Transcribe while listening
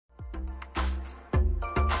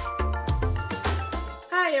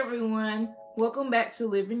Hi everyone, welcome back to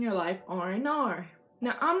Living Your Life R&R.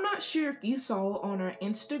 Now I'm not sure if you saw on our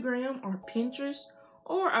Instagram or Pinterest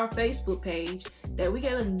or our Facebook page that we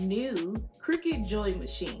got a new Cricut Joy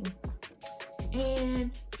machine.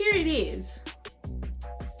 And here it is.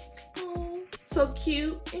 Oh, so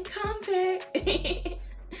cute and compact.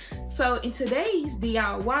 So in today's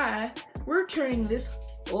DIY, we're turning this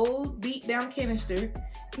old beat down canister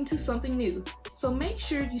into something new. So make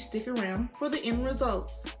sure you stick around for the end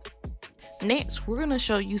results. Next, we're going to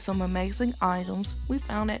show you some amazing items we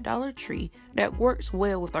found at Dollar Tree that works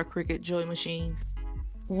well with our Cricut Joy machine.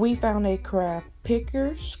 We found a craft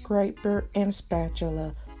picker, scraper, and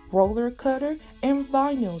spatula, roller cutter, and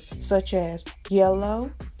vinyls such as yellow,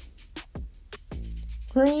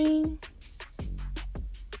 green,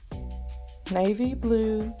 navy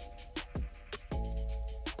blue,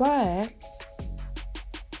 black,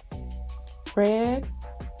 red,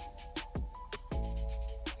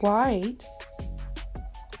 white,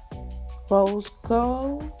 rose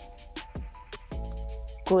gold,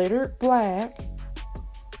 glittered black,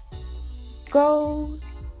 gold,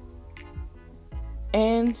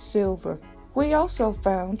 and silver. We also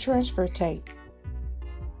found transfer tape.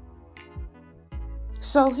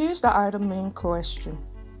 So here's the item in question.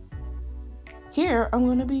 Here I'm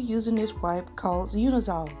going to be using this wipe called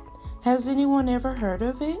Unizol. Has anyone ever heard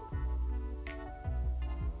of it?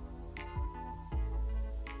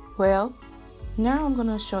 Well, now I'm going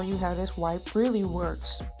to show you how this wipe really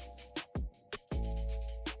works.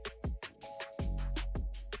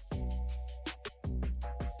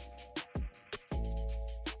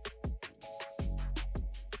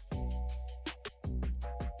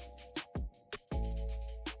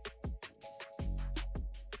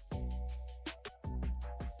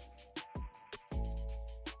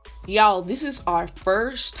 Y'all, this is our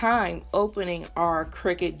first time opening our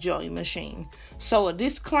Cricut Joy machine. So a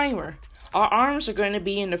disclaimer, our arms are going to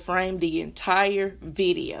be in the frame the entire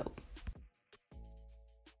video.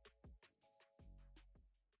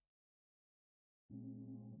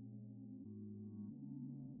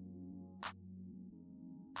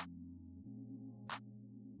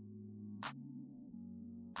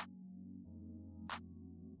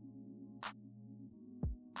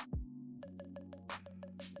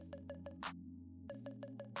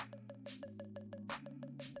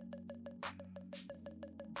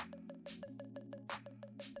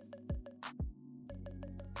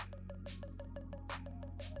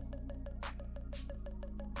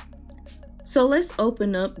 So let's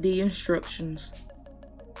open up the instructions.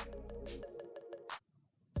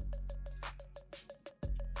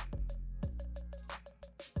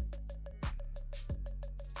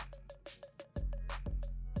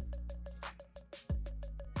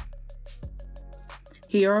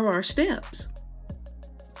 Here are our steps.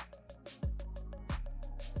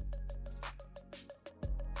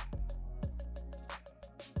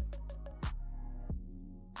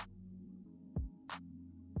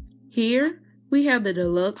 Here we have the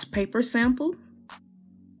deluxe paper sample,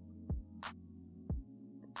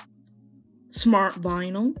 smart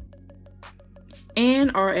vinyl,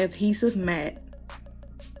 and our adhesive mat.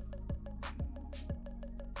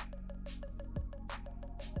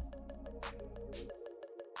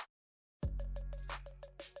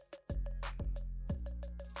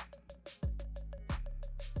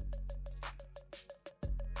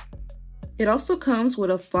 It also comes with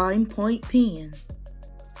a fine point pen.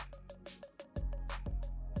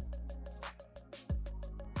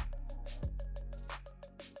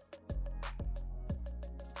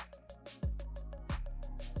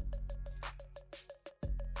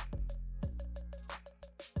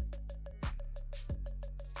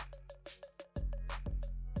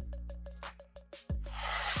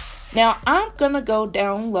 Now I'm gonna go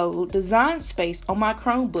download Design Space on my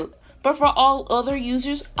Chromebook, but for all other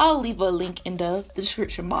users, I'll leave a link in the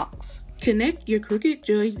description box. Connect your Cricut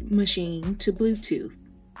Joy machine to Bluetooth.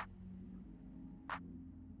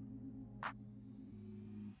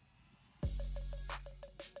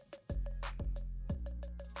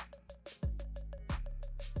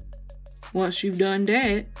 Once you've done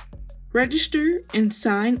that, register and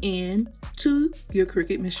sign in to your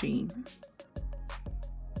Cricut machine.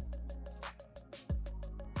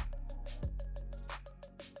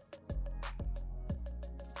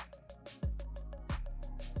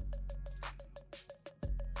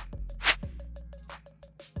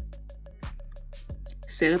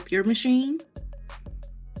 Set up your machine,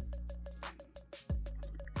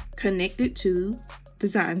 connect it to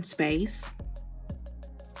Design Space,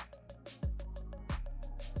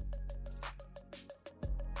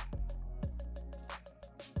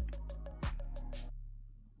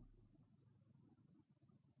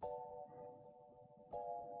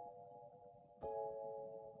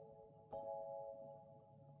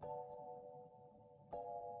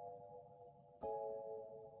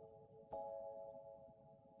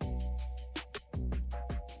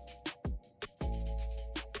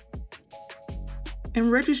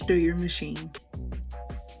 and register your machine.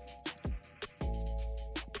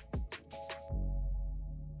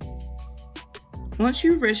 Once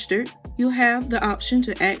you've registered, you'll have the option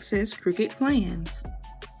to access Cricut plans.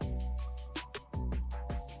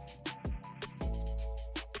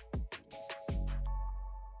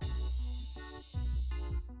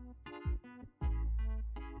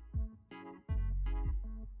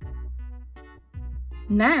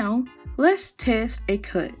 Now, let's test a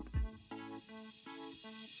cut.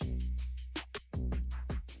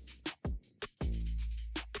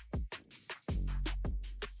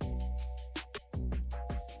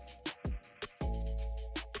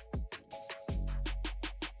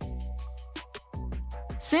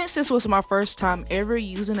 Since this was my first time ever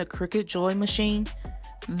using a Cricut Joy machine,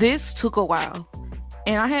 this took a while,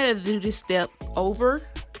 and I had to do this step over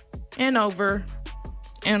and over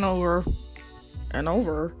and over and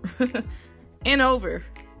over and over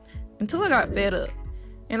until I got fed up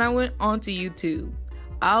and I went onto YouTube.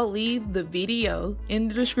 I'll leave the video in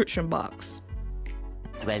the description box.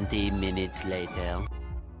 20 minutes later.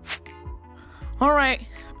 Alright,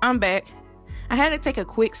 I'm back. I had to take a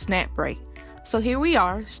quick snap break. So here we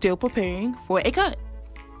are, still preparing for a cut.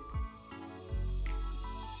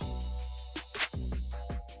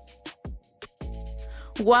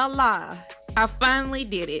 Voila! I finally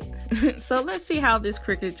did it. So let's see how this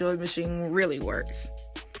Cricut Joy machine really works.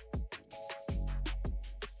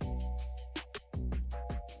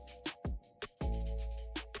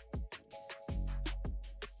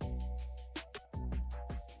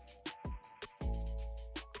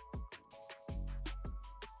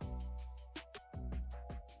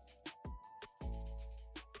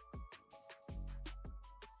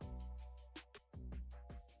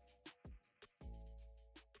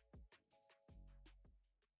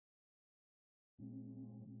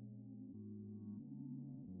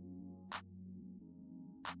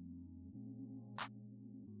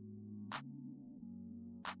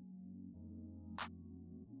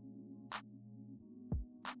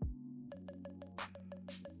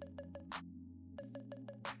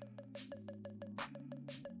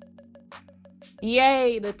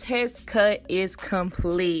 Yay, the test cut is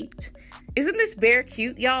complete. Isn't this bear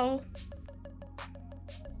cute, y'all?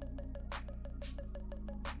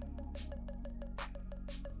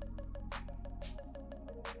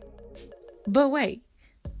 But wait,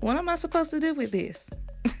 what am I supposed to do with this?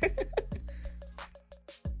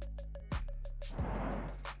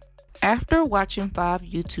 After watching 5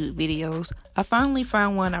 YouTube videos, I finally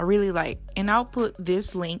found one I really like, and I'll put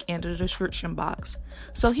this link in the description box.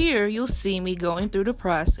 So here you'll see me going through the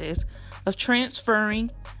process of transferring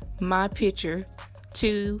my picture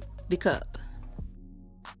to the cup.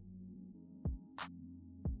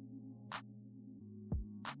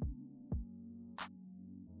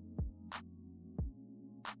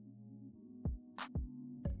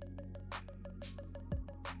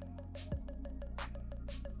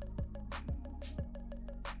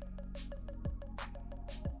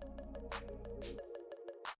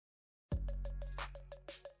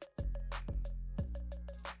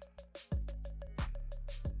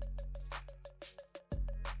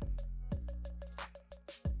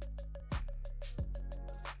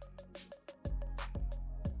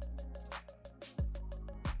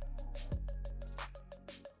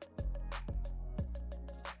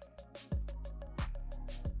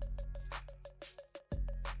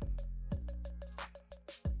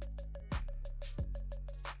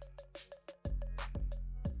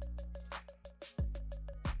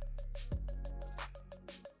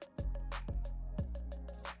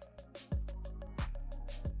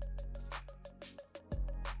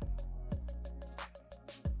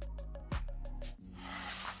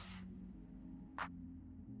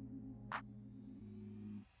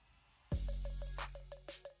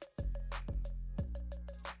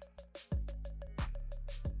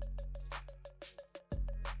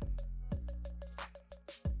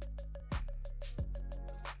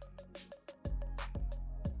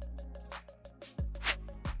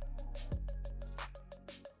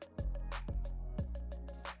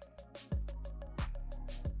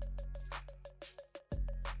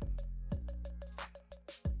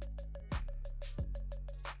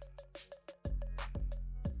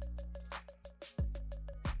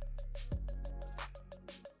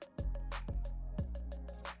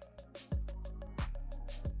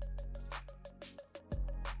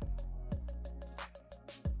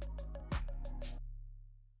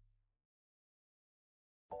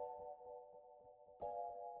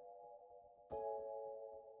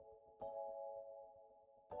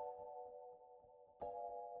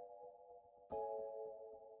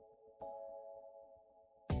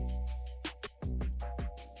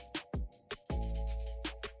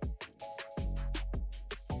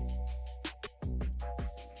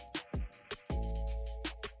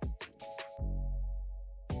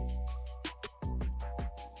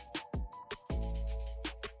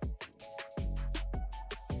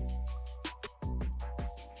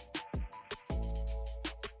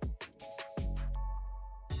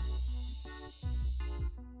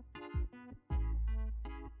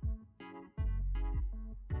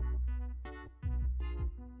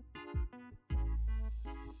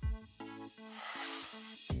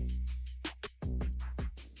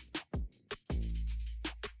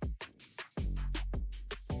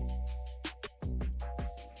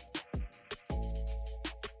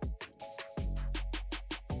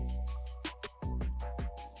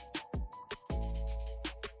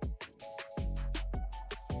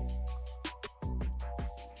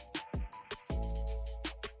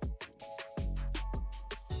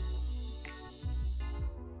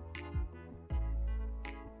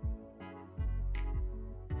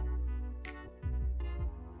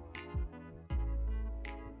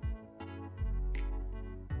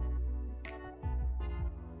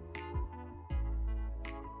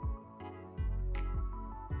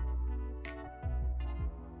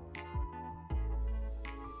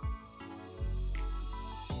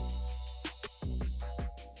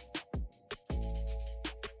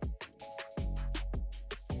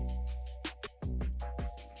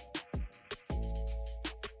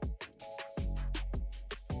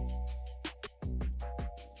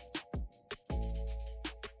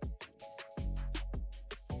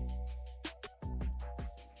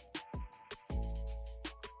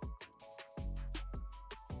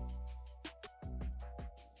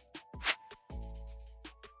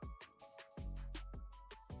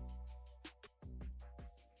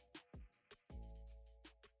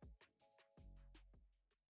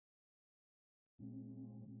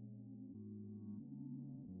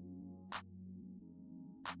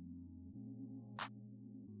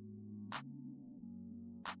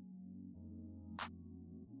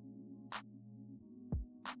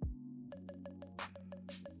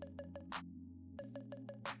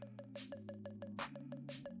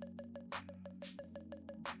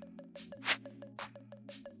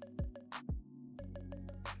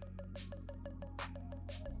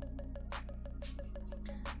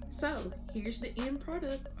 So here's the end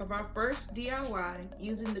product of our first DIY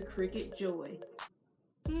using the Cricut Joy.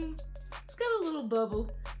 It's got a little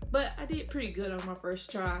bubble, but I did pretty good on my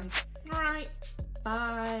first try. Alright,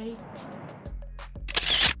 bye.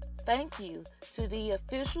 Thank you to the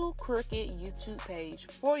official Cricut YouTube page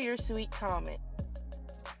for your sweet comment.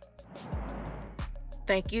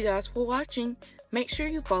 Thank you guys for watching. Make sure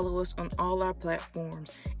you follow us on all our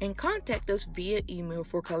platforms and contact us via email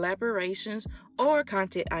for collaborations or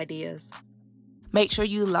content ideas. Make sure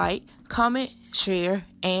you like, comment, share,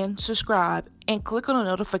 and subscribe, and click on the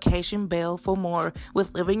notification bell for more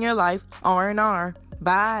with Living Your Life R&R.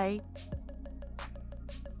 Bye!